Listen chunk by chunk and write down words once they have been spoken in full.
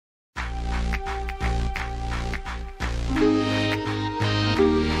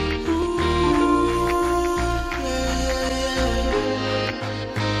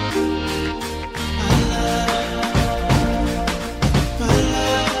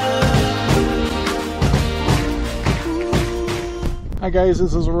Hi guys,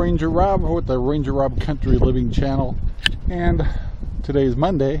 this is RangerRob with the RangerRob Country Living channel, and today is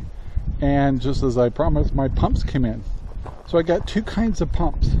Monday, and just as I promised, my pumps came in. So I got two kinds of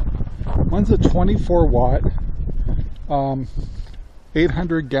pumps. One's a 24 watt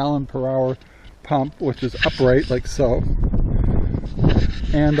 800 gallon per hour pump, which is upright like so,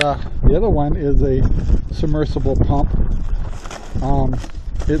 and the other one is a submersible pump.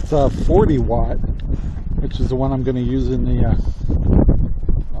 It's a 40 watt, which is the one I'm going to use in the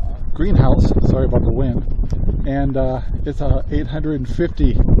greenhouse. Sorry about the wind. And it's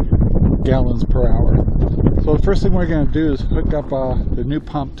 850 gallons per hour. So the first thing we're going to do is hook up the new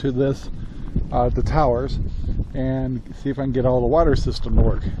pump to this, the towers, and see if I can get all the water system to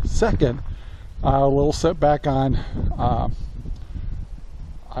work. Second, a little setback on,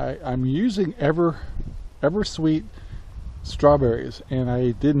 I'm using Eversweet strawberries, and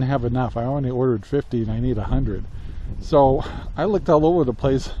I didn't have enough. I only ordered 50 and I need 100. So I looked all over the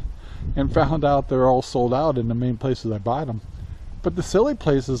place and found out they're all sold out in the main places I bought them. But the silly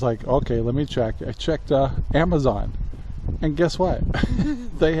place is like, okay, let me check. I checked Amazon, and guess what?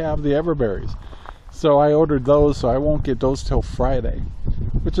 They have the everberries. So I ordered those, so I won't get those till Friday,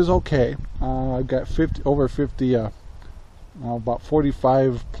 which is okay. I've got over 50 about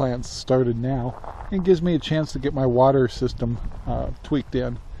 45 plants started now, and gives me a chance to get my water system tweaked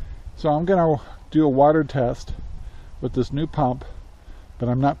in. So I'm gonna do a water test with this new pump, but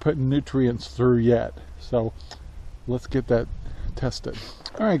I'm not putting nutrients through yet, so let's get that tested.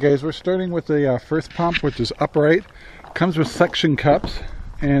 Alright guys, we're starting with the first pump, which is upright. Comes with suction cups,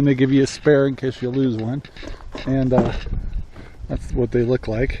 and they give you a spare in case you lose one, and that's what they look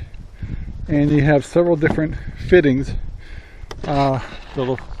like. And you have several different fittings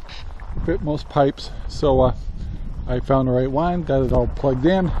that'll fit most pipes. So I found the right one, got it all plugged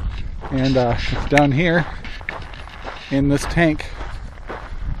in, and it's down here in this tank.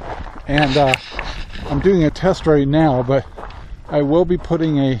 And I'm doing a test right now, but I will be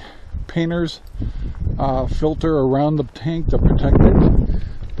putting a painter's filter around the tank to protect it.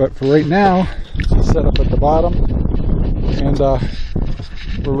 But for right now, it's just set up at the bottom, and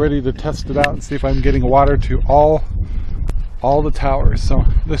we're ready to test it out and see if I'm getting water to all the towers. So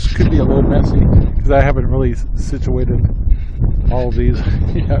this could be a little messy because I haven't really situated all of these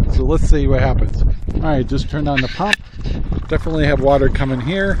yet. So let's see what happens. All right, just turned on the pump. Definitely have water coming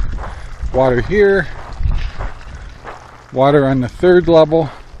here, water here, water on the third level,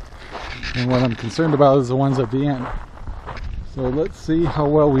 and what I'm concerned about is the ones at the end. So let's see how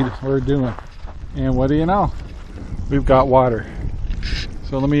well we're doing. And what do you know? We've got water.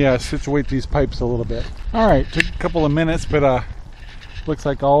 So let me situate these pipes a little bit. Alright, took a couple of minutes, but looks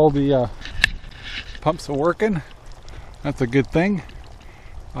like all the pumps are working. That's a good thing.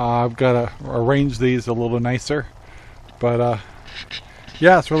 I've got to arrange these a little nicer. But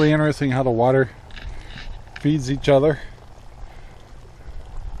yeah, it's really interesting how the water feeds each other.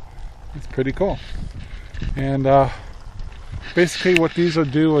 It's pretty cool. And basically what these will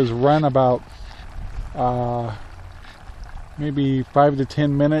do is run about maybe 5 to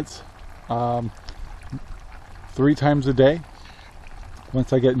 10 minutes 3 times a day.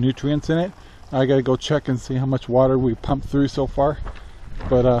 Once I get nutrients in it, I gotta go check and see how much water we pumped through so far,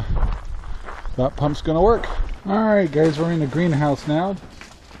 but that pump's gonna work. Alright guys, we're in the greenhouse now,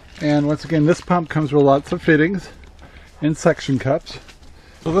 and once again this pump comes with lots of fittings and suction cups.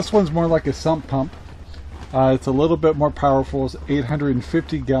 So this one's more like a sump pump. It's a little bit more powerful. It's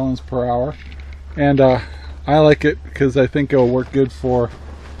 850 gallons per hour, and I like it because I think it'll work good for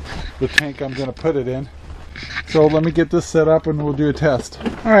the tank I'm going to put it in. So let me get this set up and we'll do a test.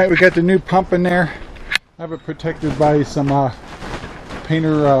 Alright, we got the new pump in there. I have it protected by some a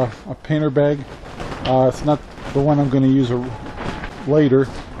painter bag. It's not the one I'm going to use later,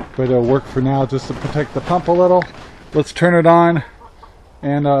 but it'll work for now just to protect the pump a little. Let's turn it on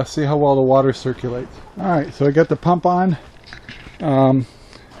and see how well the water circulates. Alright, so I got the pump on.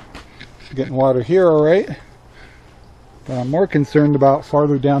 Getting water here alright, but I'm more concerned about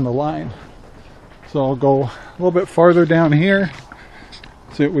farther down the line. So I'll go a little bit farther down here,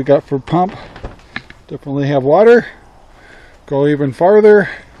 see what we got for pump. Definitely have water. Go even farther.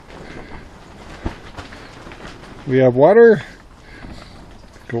 We have water.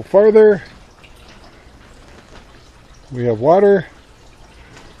 Go farther. We have water.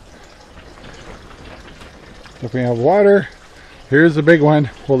 If we have water, here's the big one.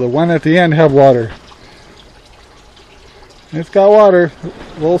 Will the one at the end have water? It's got water.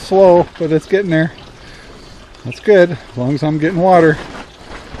 A little slow, but it's getting there. That's good, as long as I'm getting water.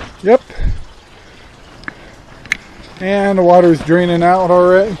 Yep. And the water is draining out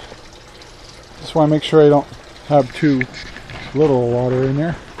already. Just want to make sure I don't have too little water in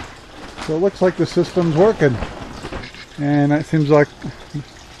there. So it looks like the system's working. And that seems like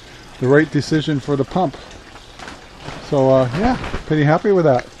the right decision for the pump. So yeah, pretty happy with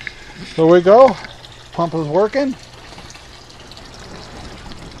that. So we go. Pump is working.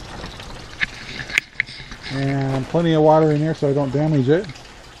 And plenty of water in here so I don't damage it.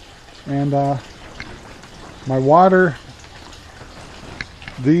 And my water,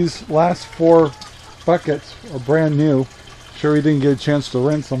 these last 4 buckets are brand new. Sure, we didn't get a chance to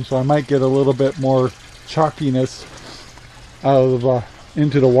rinse them, so I might get a little bit more chalkiness out of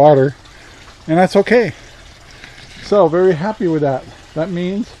into the water, and that's okay. So very happy with that. That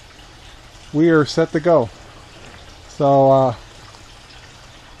means we are set to go. So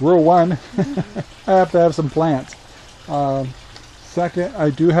rule 1, I have to have some plants. Second,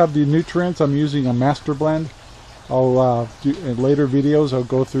 I do have the nutrients. I'm using a master blend. I'll do in later videos. I'll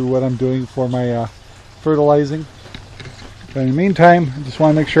go through what I'm doing for my fertilizing. But in the meantime, I just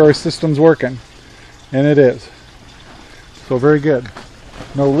want to make sure our system's working, and it is. So very good.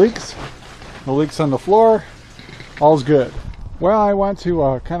 No leaks. No leaks on the floor. All's good. Well, I want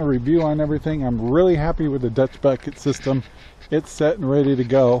to kind of review on everything. I'm really happy with the Dutch bucket system. It's set and ready to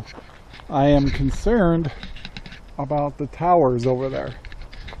go. I am concerned about the towers over there.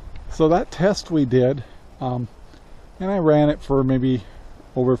 So that test we did, and I ran it for maybe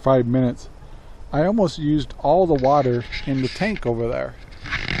over 5 minutes. I almost used all the water in the tank over there.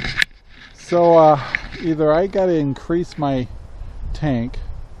 So either I got to increase my tank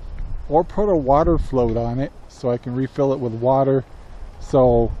or put a water float on it so I can refill it with water,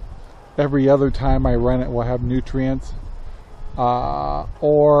 so every other time I run it will have nutrients,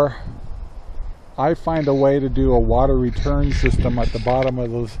 or I find a way to do a water return system at the bottom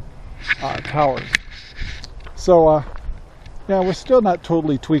of those towers. So yeah, we're still not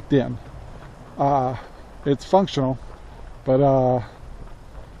totally tweaked in. It's functional, but a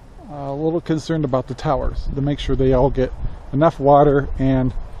little concerned about the towers, to make sure they all get enough water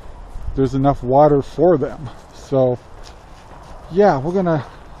and there's enough water for them. So yeah, we're gonna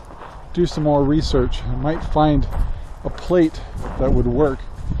do some more research. I might find a plate that would work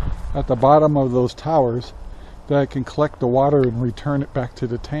at the bottom of those towers that can collect the water and return it back to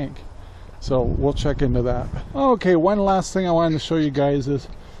the tank. So we'll check into that. Okay, one last thing I wanted to show you guys is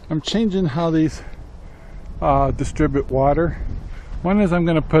I'm changing how these distribute water. One is I'm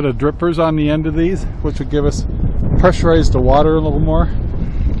going to put a drippers on the end of these, which will give us pressurize the water a little more.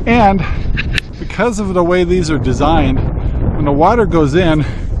 And because of the way these are designed, when the water goes in,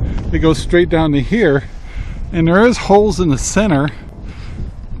 it goes straight down to here, and there is holes in the center,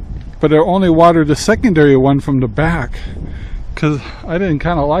 but it only watered the secondary one from the back, because I didn't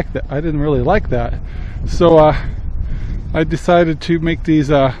kind of like that. I didn't really like that. So I decided to make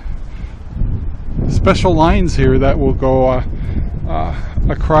these special lines here that will go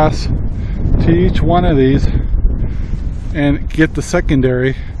across to each one of these and get the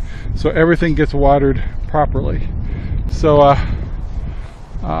secondary, so everything gets watered properly. So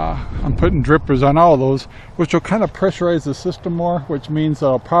I'm putting drippers on all of those, which will kind of pressurize the system more, which means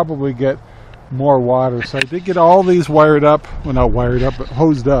I'll probably get more water. So I did get all these wired up, well, not wired up, but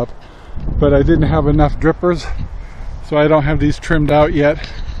hosed up, but I didn't have enough drippers, so I don't have these trimmed out yet.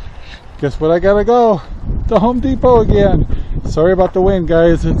 Guess what, I gotta go to Home Depot again. Sorry about the wind,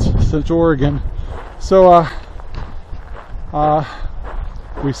 guys, it's Central Oregon. So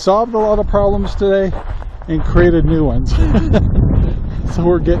we solved a lot of problems today and created new ones. So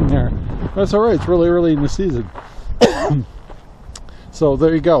we're getting there. That's alright, it's really early in the season. So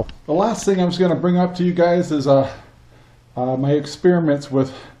there you go. The last thing I'm just going to bring up to you guys is my experiments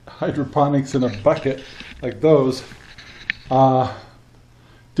with hydroponics in a bucket like those.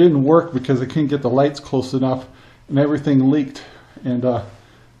 Didn't work because I couldn't get the lights close enough and everything leaked and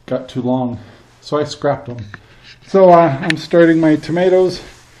got too long. So I scrapped them. So I'm starting my tomatoes.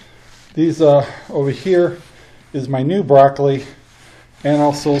 These over here is my new broccoli and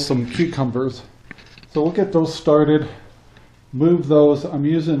also some cucumbers. So we'll get those started. Move those. I'm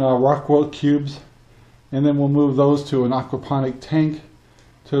using Rockwell cubes, and then we'll move those to an aquaponic tank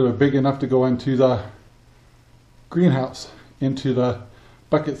till they're big enough to go into the greenhouse, into the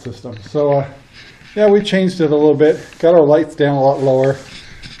bucket system. So yeah, we changed it a little bit, got our lights down a lot lower,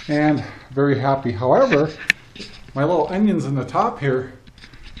 and very happy. However, my little onions in the top here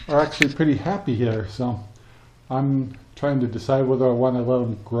are actually pretty happy here, so I'm trying to decide whether I want to let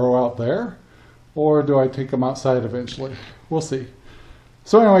them grow out there or do I take them outside eventually. We'll see.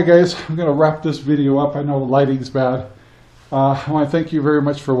 So anyway, guys, I'm going to wrap this video up. I know lighting's bad. I want to thank you very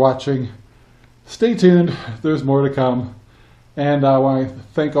much for watching. Stay tuned. There's more to come. And I want to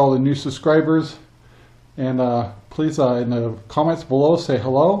thank all the new subscribers. And please, in the comments below, say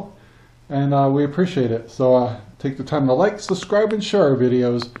hello, and we appreciate it. So take the time to like, subscribe, and share our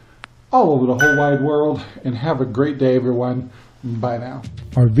videos all over the whole wide world, and have a great day, everyone. Bye now.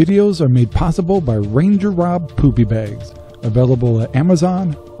 Our videos are made possible by RangerRob Poopy Bags, available at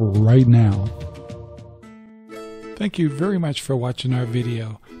Amazon right now. Thank you very much for watching our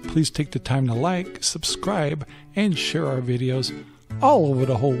video. Please take the time to like, subscribe, and share our videos all over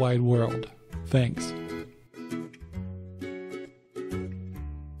the whole wide world. Thanks.